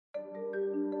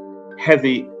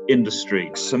heavy industry,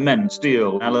 cement,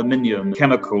 steel, aluminium,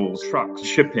 chemicals, trucks,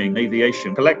 shipping,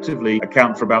 aviation, collectively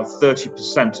account for about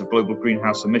 30% of global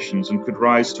greenhouse emissions and could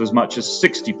rise to as much as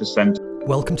 60%.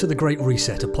 Welcome to The Great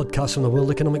Reset, a podcast from the World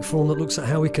Economic Forum that looks at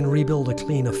how we can rebuild a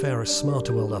cleaner, fairer,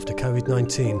 smarter world after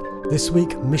COVID-19. This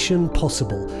week, Mission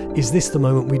Possible. Is this the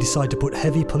moment we decide to put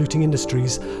heavy polluting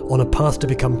industries on a path to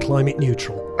become climate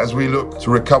neutral? As we look to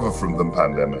recover from the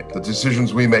pandemic, the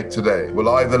decisions we make today will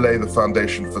either lay the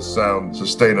foundation for sound,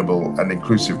 sustainable and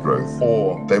inclusive growth,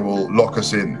 or they will lock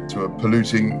us in to a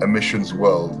polluting emissions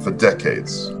world for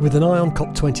decades. With an eye on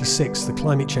COP26, the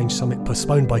climate change summit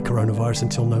postponed by coronavirus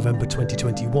until November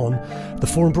 2021, the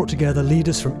forum brought together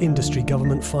leaders from industry,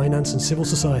 government, finance and civil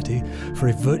society for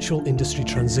a virtual industry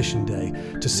transition day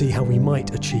to see how we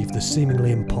might achieve the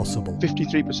seemingly impossible.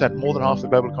 53%, more than half the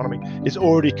global economy, is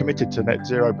already committed to net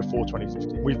zero before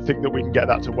 2050. We think that we can get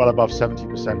that to well above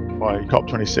 70% by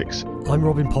COP26. I'm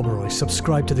Robin Pomeroy.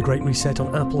 Subscribe to The Great Reset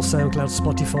on Apple, SoundCloud,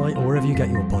 Spotify or wherever you get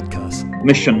your podcasts.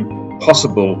 Mission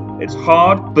Possible. It's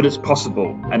hard, but it's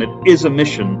possible. And it is a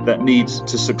mission that needs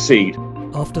to succeed.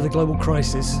 After the global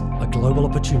crisis, a global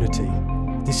opportunity.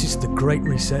 This is The Great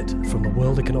Reset from the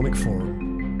World Economic Forum.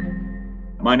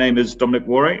 My name is Dominic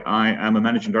Warre. I am a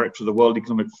Managing Director of the World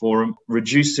Economic Forum,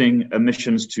 reducing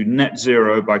emissions to net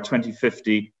zero by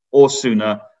 2050 or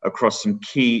sooner across some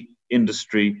key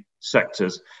industry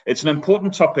sectors. It's an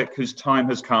important topic whose time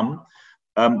has come.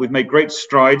 We've made great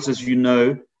strides, as you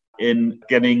know, in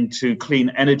getting to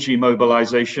clean energy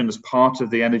mobilization as part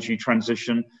of the energy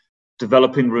transition,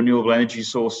 developing renewable energy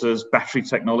sources, battery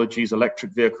technologies,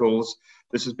 electric vehicles.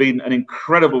 This has been an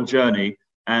incredible journey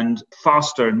and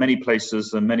faster in many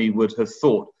places than many would have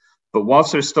thought. But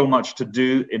whilst there's still much to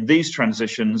do in these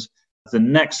transitions, the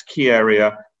next key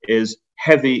area is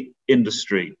heavy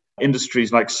industry.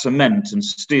 Industries like cement and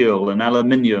steel and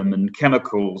aluminium and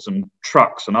chemicals and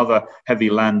trucks and other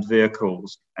heavy land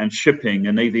vehicles and shipping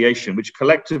and aviation, which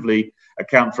collectively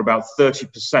account for about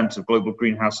 30% of global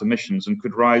greenhouse emissions and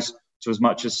could rise to as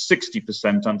much as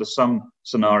 60% under some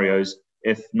scenarios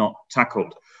if not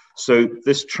tackled. So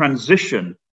this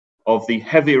transition of the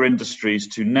heavier industries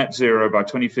to net zero by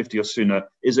 2050 or sooner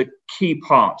is a key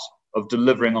part of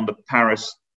delivering on the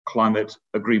Paris Climate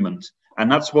Agreement.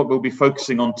 And that's what we'll be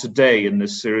focusing on today in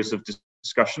this series of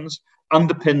discussions,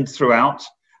 underpinned throughout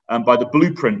by the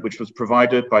blueprint which was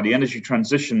provided by the Energy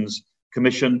Transitions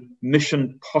Commission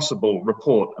Mission Possible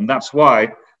report. And that's why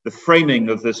the framing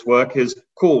of this work is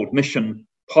called Mission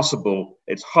Possible.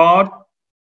 It's hard,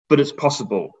 but it's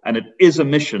possible, and it is a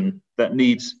mission that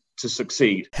needs to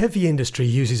succeed. Heavy industry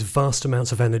uses vast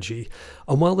amounts of energy,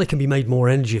 and while they can be made more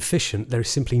energy efficient, there is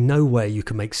simply no way you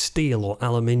can make steel or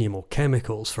aluminium or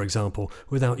chemicals, for example,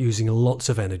 without using lots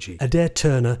of energy. Adair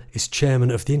Turner is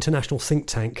chairman of the international think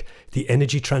tank, the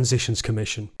Energy Transitions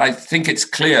Commission. I think it's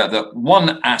clear that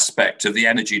one aspect of the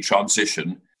energy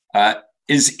transition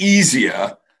is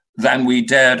easier than we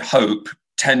dared hope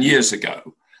 10 years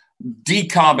ago.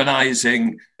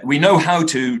 Decarbonizing, we know how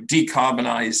to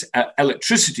decarbonize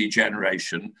electricity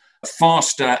generation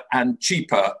faster and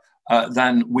cheaper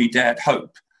than we dared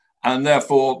hope. And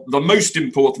therefore, the most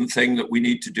important thing that we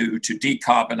need to do to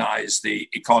decarbonize the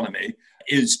economy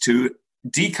is to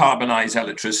decarbonize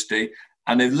electricity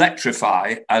and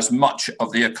electrify as much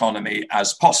of the economy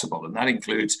as possible. And that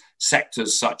includes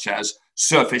sectors such as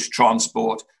surface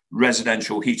transport,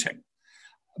 residential heating.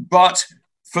 But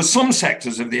for some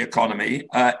sectors of the economy,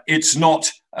 it's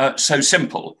not so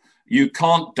simple. You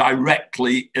can't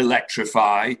directly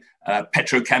electrify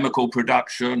petrochemical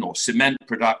production or cement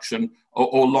production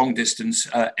or long-distance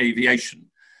aviation.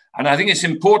 And I think it's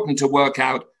important to work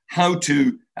out how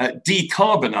to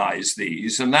decarbonize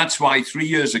these. And that's why 3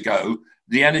 years ago,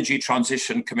 the Energy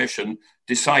Transition Commission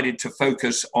decided to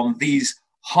focus on these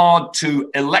hard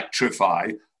to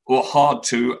electrify or hard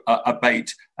to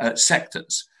abate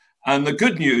sectors. And the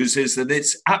good news is that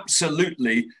it's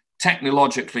absolutely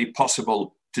technologically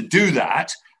possible to do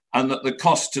that, and that the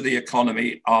costs to the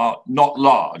economy are not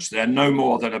large. They're no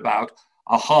more than about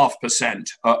 0.5%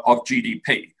 of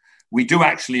GDP. We do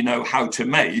actually know how to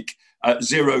make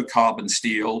zero carbon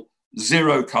steel,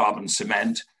 zero carbon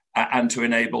cement, and to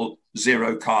enable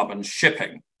zero carbon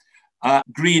shipping.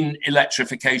 Green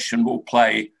electrification will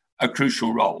play a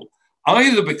crucial role,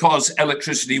 either because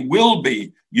electricity will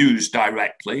be used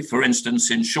directly, for instance,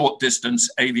 in short distance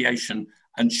aviation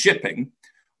and shipping,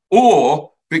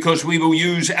 or because we will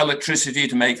use electricity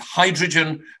to make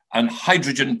hydrogen and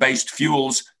hydrogen-based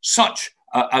fuels such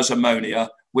as ammonia,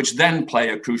 which then play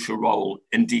a crucial role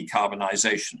in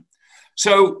decarbonization.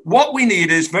 So what we need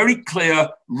is very clear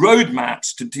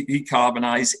roadmaps to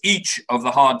decarbonize each of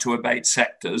the hard to abate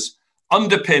sectors,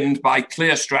 underpinned by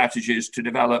clear strategies to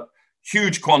develop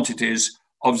huge quantities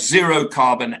of zero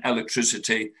carbon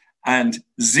electricity and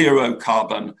zero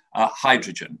carbon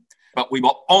hydrogen. But we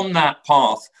were on that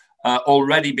path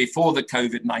already before the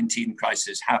COVID-19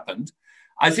 crisis happened.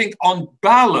 I think on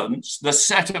balance, the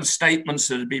set of statements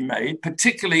that have been made,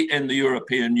 particularly in the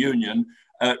European Union,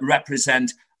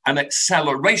 represent an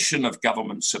acceleration of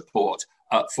government support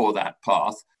for that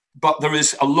path. But there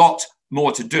is a lot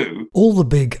more to do. All the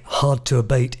big,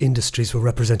 hard-to-abate industries were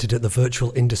represented at the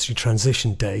Virtual Industry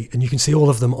Transition Day, and you can see all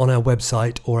of them on our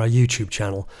website or our YouTube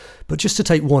channel. But just to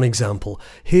take one example,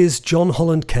 here's John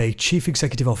Holland-Kaye, Chief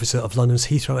Executive Officer of London's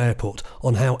Heathrow Airport,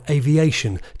 on how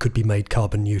aviation could be made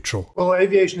carbon neutral. Well,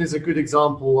 aviation is a good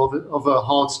example of a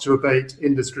hard-to-abate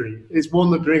industry. It's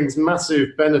one that brings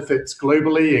massive benefits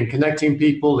globally in connecting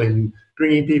people, in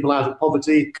bringing people out of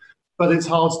poverty, but it's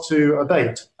hard to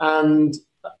abate.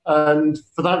 And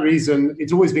for that reason,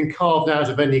 it's always been carved out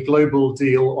of any global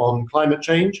deal on climate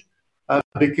change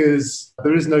because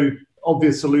there is no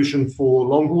obvious solution for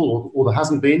long haul, or there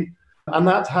hasn't been. And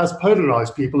that has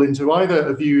polarized people into either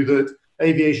a view that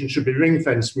aviation should be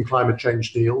ring-fenced from climate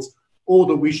change deals, or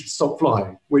that we should stop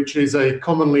flying, which is a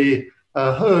commonly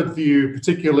heard view,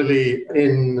 particularly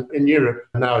in Europe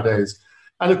nowadays.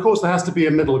 And of course, there has to be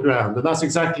a middle ground. And that's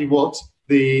exactly what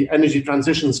the Energy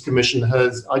Transitions Commission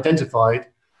has identified.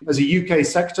 As a UK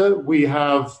sector, we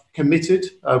have committed,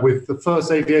 with the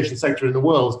first aviation sector in the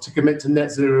world, to commit to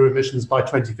net zero emissions by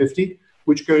 2050,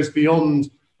 which goes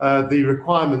beyond the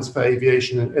requirements for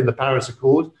aviation in the Paris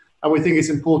Accord. And we think it's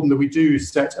important that we do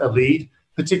set a lead,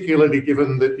 particularly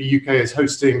given that the UK is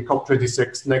hosting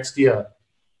COP26 next year.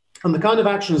 And the kind of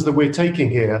actions that we're taking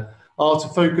here are to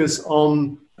focus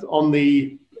on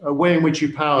the way in which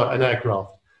you power an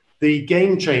aircraft. The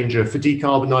game changer for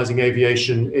decarbonising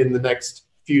aviation in the next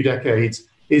few decades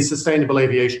is sustainable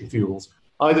aviation fuels,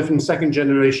 either from second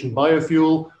generation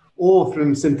biofuel or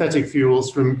from synthetic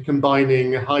fuels from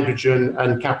combining hydrogen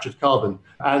and captured carbon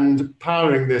and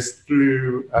powering this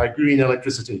through green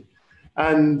electricity.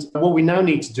 And what we now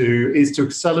need to do is to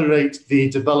accelerate the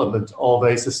development of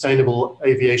a sustainable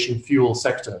aviation fuel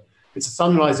sector. It's a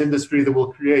sunrise industry that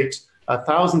will create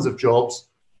thousands of jobs,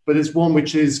 but it's one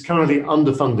which is currently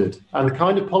underfunded. And the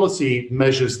kind of policy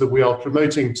measures that we are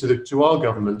promoting to our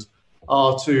government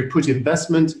are to put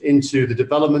investment into the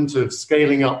development of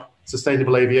scaling up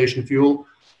sustainable aviation fuel,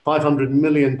 £500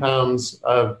 million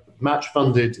of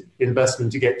match-funded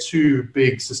investment to get 2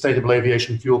 big sustainable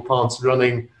aviation fuel plants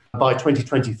running by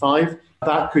 2025.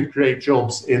 That could create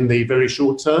jobs in the very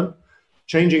short term,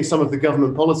 changing some of the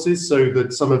government policies so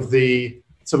that some of the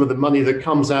money that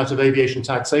comes out of aviation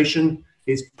taxation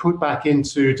is put back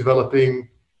into developing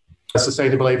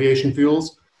sustainable aviation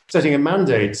fuels, setting a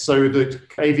mandate so that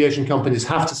aviation companies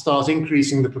have to start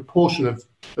increasing the proportion of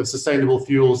sustainable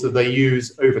fuels that they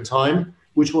use over time,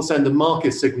 which will send a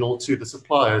market signal to the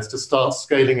suppliers to start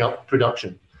scaling up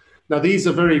production. Now, these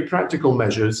are very practical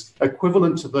measures,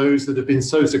 equivalent to those that have been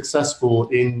so successful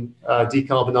in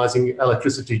decarbonising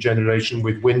electricity generation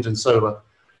with wind and solar.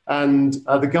 And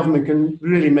the government can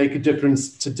really make a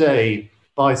difference today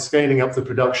by scaling up the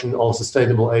production of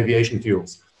sustainable aviation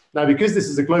fuels. Now, because this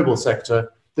is a global sector,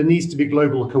 there needs to be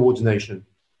global coordination.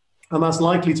 And that's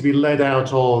likely to be led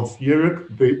out of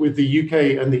Europe, with the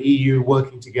UK and the EU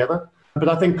working together. But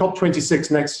I think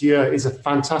COP26 next year is a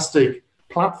fantastic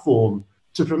platform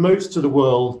to promote to the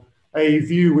world a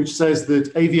view which says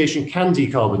that aviation can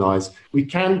decarbonise. We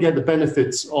can get the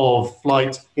benefits of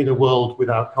flight in a world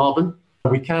without carbon.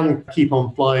 We can keep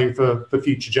on flying for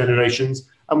future generations.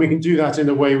 And we can do that in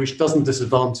a way which doesn't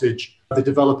disadvantage the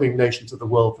developing nations of the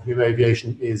world for whom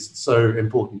aviation is so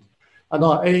important. And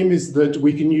our aim is that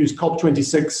we can use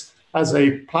COP26 as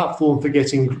a platform for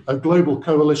getting a global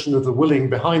coalition of the willing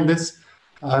behind this,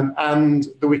 and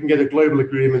that we can get a global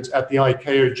agreement at the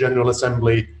ICAO General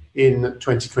Assembly in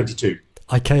 2022.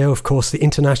 ICAO, of course, the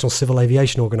International Civil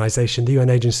Aviation Organization, the UN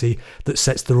agency that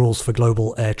sets the rules for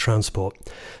global air transport.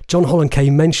 John Holland-Kaye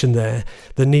mentioned there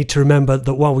the need to remember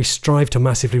that while we strive to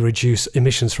massively reduce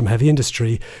emissions from heavy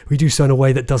industry, we do so in a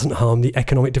way that doesn't harm the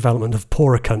economic development of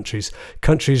poorer countries,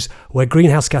 countries where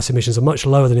greenhouse gas emissions are much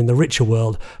lower than in the richer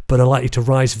world, but are likely to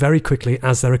rise very quickly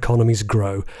as their economies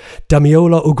grow.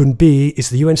 Damiola Ogunbiyi is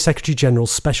the UN Secretary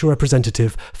General's Special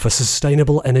Representative for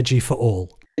Sustainable Energy for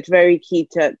All. It's very key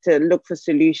to look for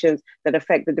solutions that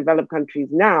affect the developed countries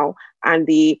now and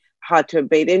the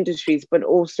hard-to-abate industries, but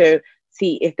also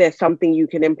see if there's something you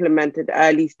can implement at the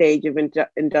early stage of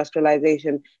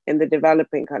industrialization in the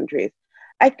developing countries.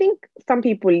 I think some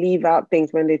people leave out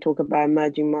things when they talk about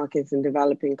emerging markets and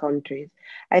developing countries.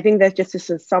 I think there's just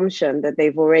this assumption that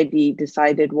they've already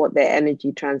decided what their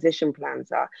energy transition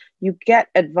plans are. You get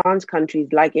advanced countries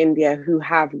like India who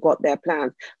have got their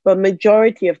plans, but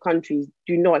majority of countries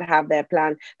do not have their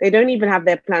plans. They don't even have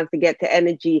their plans to get to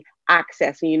energy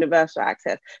access and universal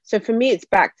access. So for me, it's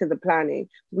back to the planning.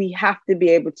 We have to be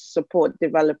able to support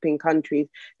developing countries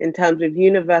in terms of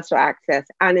universal access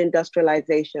and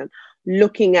industrialization,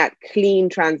 looking at clean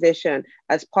transition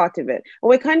as part of it. And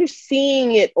we're kind of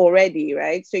seeing it already,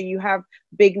 right? So you have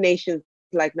big nations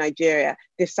like Nigeria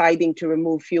deciding to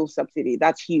remove fuel subsidy.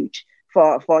 That's huge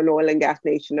for an oil and gas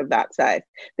nation of that size.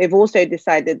 They've also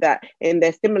decided that in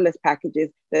their stimulus packages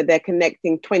that they're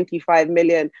connecting 25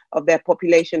 million of their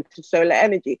population to solar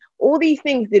energy. All these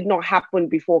things did not happen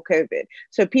before COVID.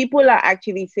 So people are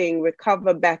actually saying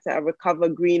recover better, recover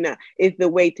greener is the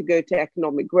way to go to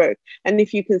economic growth. And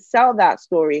if you can sell that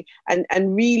story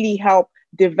and really help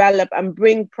develop and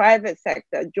bring private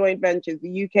sector, joint ventures,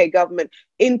 the UK government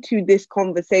into this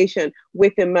conversation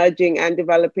with emerging and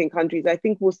developing countries, I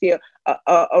think we'll see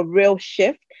a real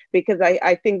shift, because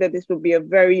I think that this will be a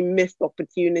very missed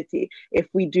opportunity if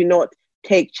we do not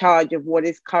take charge of what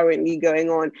is currently going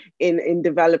on in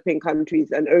developing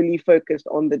countries and only focused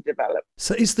on the developed.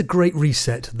 So is the Great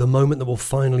Reset the moment that we'll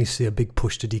finally see a big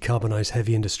push to decarbonise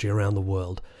heavy industry around the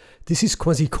world? This is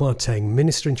Kwasi Kwarteng,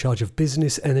 Minister in charge of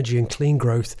Business, Energy and Clean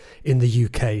Growth in the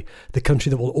UK, the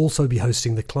country that will also be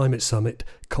hosting the climate summit,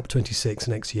 COP26,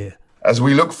 next year. As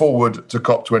we look forward to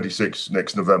COP26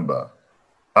 next November,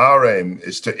 our aim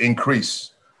is to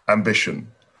increase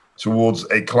ambition towards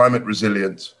a climate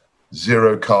resilient,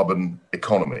 zero carbon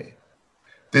economy.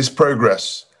 This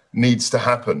progress needs to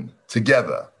happen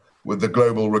together with the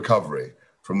global recovery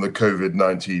from the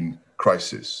COVID-19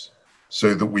 crisis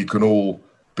so that we can all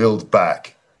build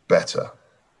back better.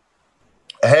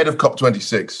 Ahead of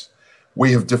COP26,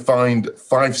 we have defined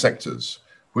 5 sectors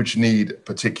which need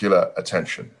particular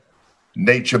attention: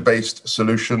 nature-based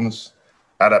solutions,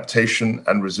 adaptation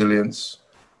and resilience,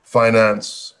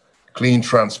 finance, clean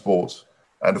transport,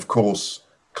 and of course,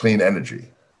 clean energy.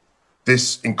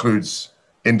 This includes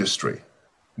industry,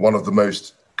 one of the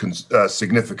most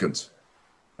significant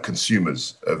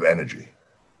consumers of energy.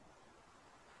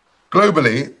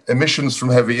 Globally, emissions from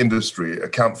heavy industry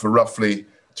account for roughly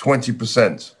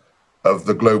 20% of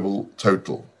the global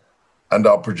total and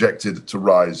are projected to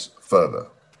rise further.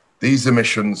 These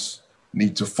emissions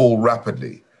need to fall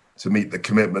rapidly to meet the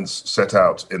commitments set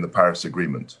out in the Paris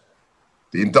Agreement.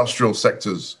 The industrial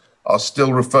sectors are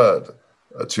still referred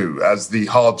to as the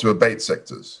hard-to-abate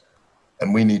sectors,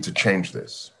 and we need to change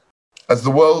this. As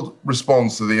the world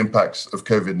responds to the impacts of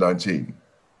COVID-19,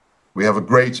 we have a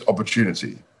great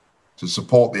opportunity to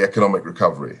support the economic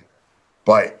recovery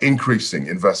by increasing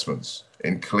investments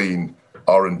in clean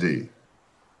R&D.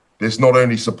 This not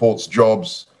only supports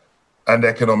jobs and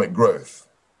economic growth,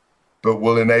 but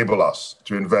will enable us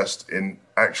to invest in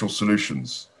actual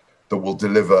solutions that will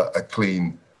deliver a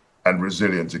clean and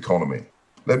resilient economy.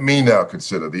 Let me now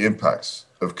consider the impacts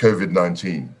of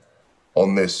COVID-19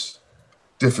 on this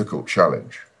difficult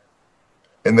challenge.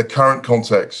 In the current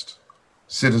context,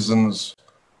 citizens,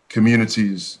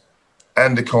 communities,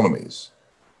 and economies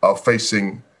are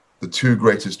facing the 2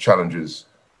 greatest challenges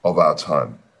of our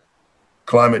time: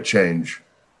 climate change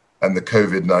and the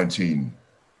COVID-19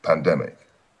 pandemic.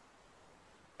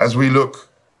 As we look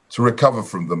to recover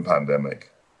from the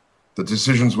pandemic, the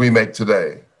decisions we make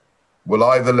today will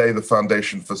either lay the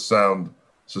foundation for sound,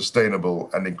 sustainable,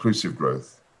 and inclusive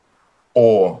growth,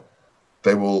 or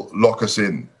they will lock us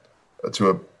in to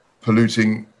a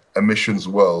polluting emissions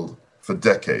world for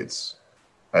decades,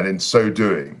 and in so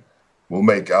doing, will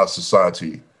make our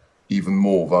society even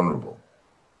more vulnerable.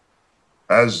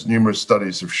 As numerous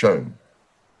studies have shown,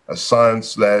 a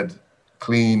science-led,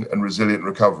 clean, and resilient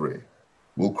recovery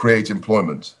will create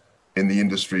employment in the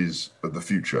industries of the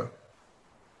future,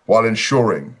 while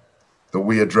ensuring that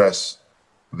we address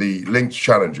the linked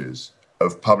challenges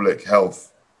of public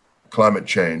health, climate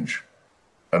change,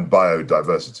 and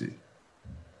biodiversity.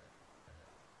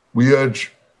 We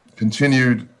urge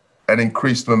continued and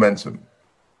increased momentum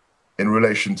in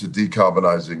relation to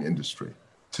decarbonizing industry.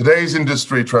 Today's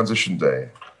Industry Transition Day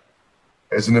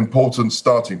is an important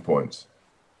starting point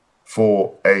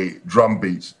for a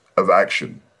drumbeat of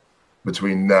action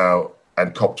between now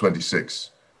and COP26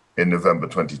 in November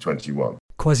 2021.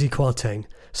 Kwasi Kwarteng.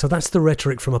 So that's the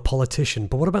rhetoric from a politician,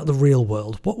 but what about the real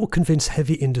world? What will convince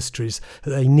heavy industries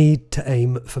that they need to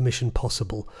aim for Mission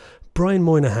Possible? Brian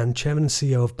Moynihan, Chairman and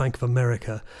CEO of Bank of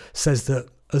America, says that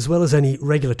As well as any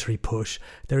regulatory push,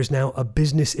 there is now a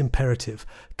business imperative.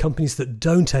 Companies that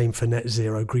don't aim for net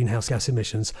zero greenhouse gas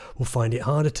emissions will find it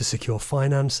harder to secure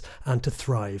finance and to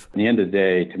thrive. At the end of the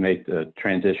day, to make the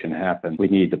transition happen, we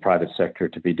need the private sector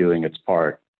to be doing its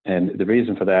part. And the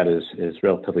reason for that is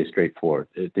relatively straightforward.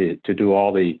 To do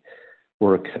all the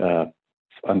work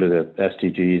under the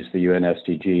SDGs, the UN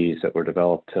SDGs that were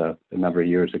developed a number of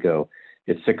years ago,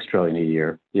 it's $6 trillion a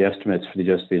year. The estimates for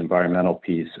just the environmental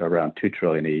piece are around $2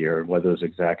 trillion a year. Whether it's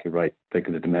exactly right, think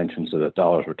of the dimensions of the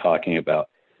dollars we're talking about.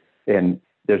 And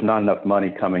there's not enough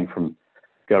money coming from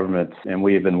governments. And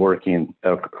we have been working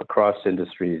across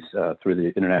industries through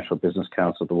the International Business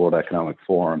Council, the World Economic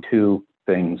Forum, two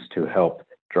things to help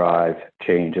drive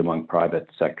change among private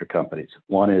sector companies.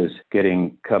 One is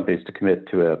getting companies to commit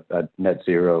to a net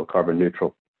zero carbon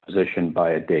neutral position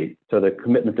by a date. So the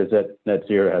commitment to net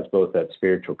zero has both that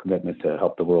spiritual commitment to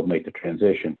help the world make the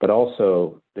transition, but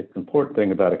also the important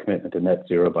thing about a commitment to net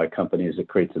zero by companies is it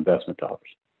creates investment dollars.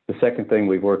 The second thing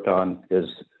we've worked on is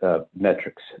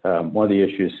metrics. One of the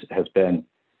issues has been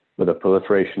with the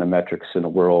proliferation of metrics in the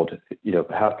world,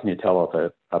 how can you tell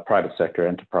if a private sector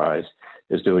enterprise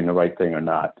is doing the right thing or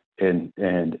not? And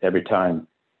every time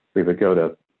we would go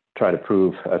to try to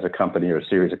prove as a company or a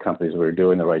series of companies we were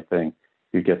doing the right thing,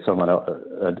 you get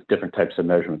different types of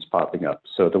measurements popping up.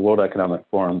 So the World Economic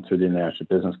Forum, through the International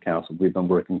Business Council, we've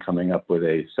been coming up with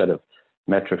a set of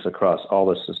metrics across all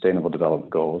the Sustainable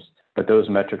Development Goals. But those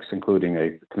metrics, including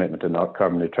a commitment to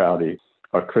carbon neutrality,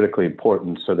 are critically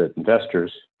important so that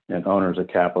investors and owners of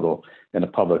capital and the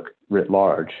public writ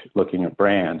large, looking at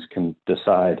brands, can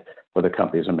decide whether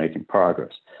companies are making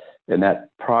progress. And that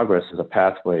progress is a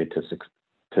pathway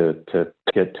to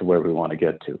get to where we want to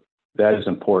get to. That is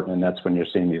important, and that's when you're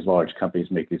seeing these large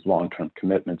companies make these long-term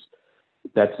commitments.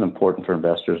 That's important for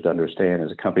investors to understand, is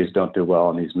that companies don't do well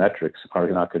on these metrics are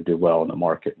not going to do well in the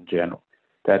market in general.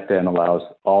 That then allows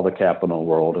all the capital in the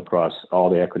world, across all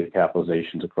the equity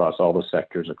capitalizations, across all the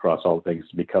sectors, across all the things,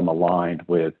 to become aligned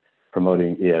with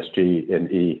promoting ESG, and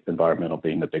environmental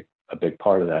being a big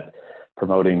part of that,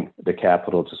 promoting the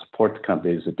capital to support the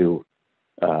companies that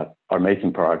are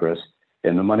making progress.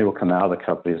 And the money will come out of the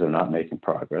companies that are not making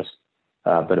progress.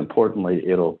 But importantly,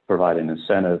 it'll provide an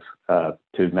incentive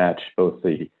to match both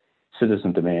the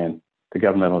citizen demand, the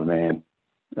governmental demand,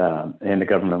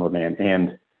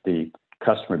 and the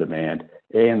customer demand,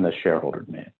 and the shareholder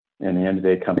demand. And at the end of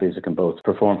the day, companies that can both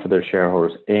perform for their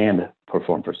shareholders and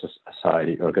perform for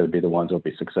society are going to be the ones that will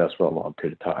be successful a long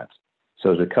period of time.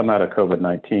 So as we come out of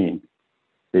COVID-19,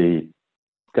 the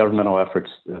governmental efforts,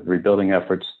 the rebuilding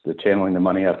efforts, the channeling the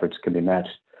money efforts can be matched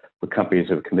with companies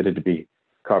that are committed to be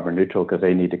carbon neutral because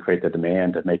they need to create the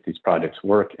demand to make these projects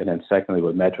work. And then secondly,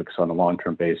 with metrics on a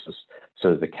long-term basis,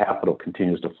 so that the capital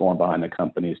continues to form behind the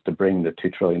companies to bring the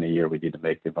 $2 trillion a year we need to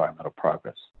make the environmental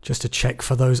progress. Just to check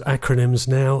for those acronyms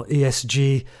now: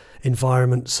 ESG,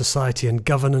 environment, society and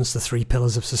governance, the three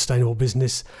pillars of sustainable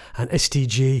business, and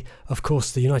SDG, of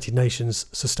course, the United Nations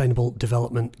Sustainable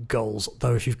Development Goals.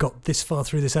 Though if you've got this far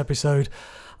through this episode,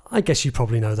 I guess you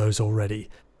probably know those already.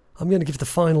 I'm going to give the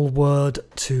final word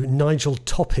to Nigel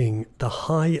Topping, the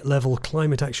high-level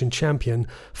climate action champion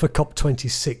for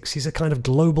COP26. He's a kind of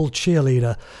global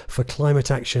cheerleader for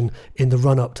climate action in the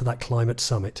run-up to that climate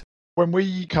summit. When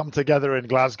we come together in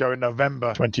Glasgow in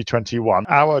November 2021,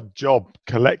 our job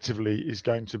collectively is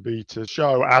going to be to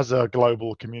show as a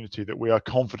global community that we are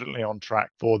confidently on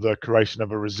track for the creation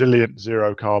of a resilient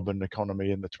zero carbon economy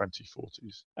in the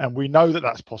 2040s. And we know that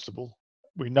that's possible.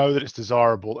 We know that it's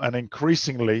desirable, and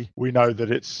increasingly we know that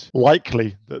it's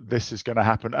likely that this is going to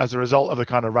happen as a result of the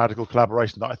kind of radical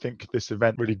collaboration that I think this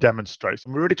event really demonstrates.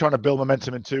 And we're really trying to build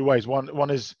momentum in two ways.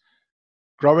 One is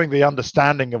growing the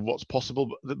understanding of what's possible,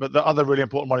 but the other really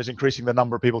important one is increasing the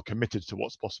number of people committed to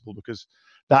what's possible, because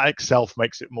that itself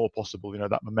makes it more possible,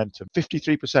 that momentum.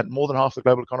 53%, more than half the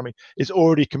global economy, is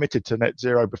already committed to net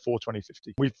zero before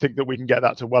 2050. We think that we can get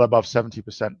that to well above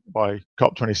 70% by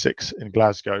COP26 in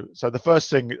Glasgow. So the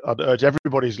first thing I'd urge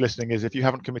everybody who's listening is, if you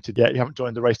haven't committed yet, you haven't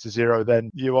joined the Race to Zero,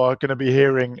 then you are going to be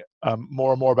hearing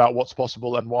more and more about what's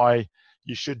possible and why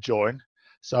you should join.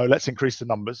 So let's increase the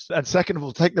numbers. And second of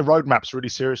all, take the roadmaps really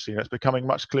seriously. It's becoming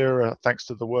much clearer, thanks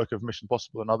to the work of Mission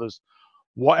Possible and others,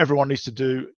 what everyone needs to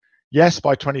do, yes,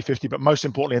 by 2050, but most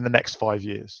importantly in the next 5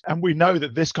 years. And we know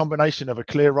that this combination of a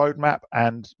clear roadmap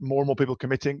and more people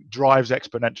committing drives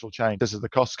exponential change. As the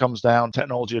cost comes down,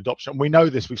 technology adoption. We know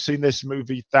this. We've seen this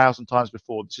movie 1,000 times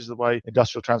before. This is the way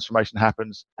industrial transformation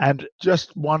happens. And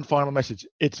just one final message.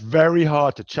 It's very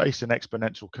hard to chase an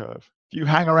exponential curve. If you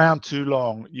hang around too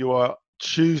long, you are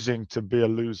choosing to be a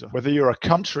loser. Whether you're a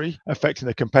country affecting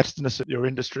the competitiveness of your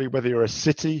industry, whether you're a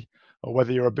city or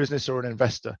whether you're a business or an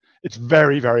investor, it's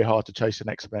very, very hard to chase an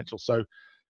exponential. So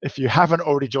if you haven't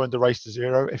already joined the Race to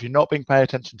Zero, if you're not being paying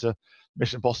attention to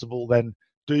Mission Possible, then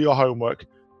do your homework,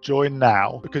 join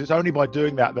now, because it's only by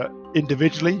doing that that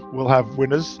individually we'll have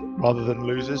winners rather than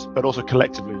losers, but also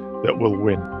collectively that we'll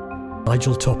win.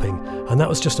 Nigel Topping, and that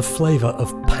was just a flavour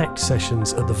of packed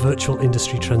sessions at the Virtual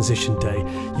Industry Transition Day.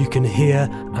 You can hear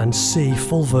and see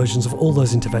full versions of all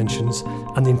those interventions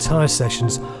and the entire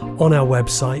sessions on our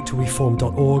website,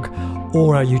 weform.org,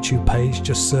 or our YouTube page.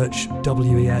 Just search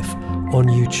WEF on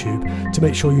YouTube. To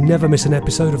make sure you never miss an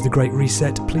episode of The Great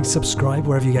Reset, please subscribe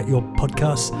wherever you get your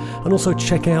podcasts, and also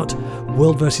check out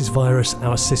World vs. Virus,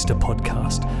 our sister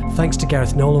podcast. Thanks to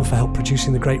Gareth Nolan for help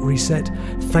producing The Great Reset.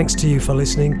 Thanks to you for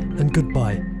listening, and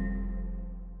goodbye.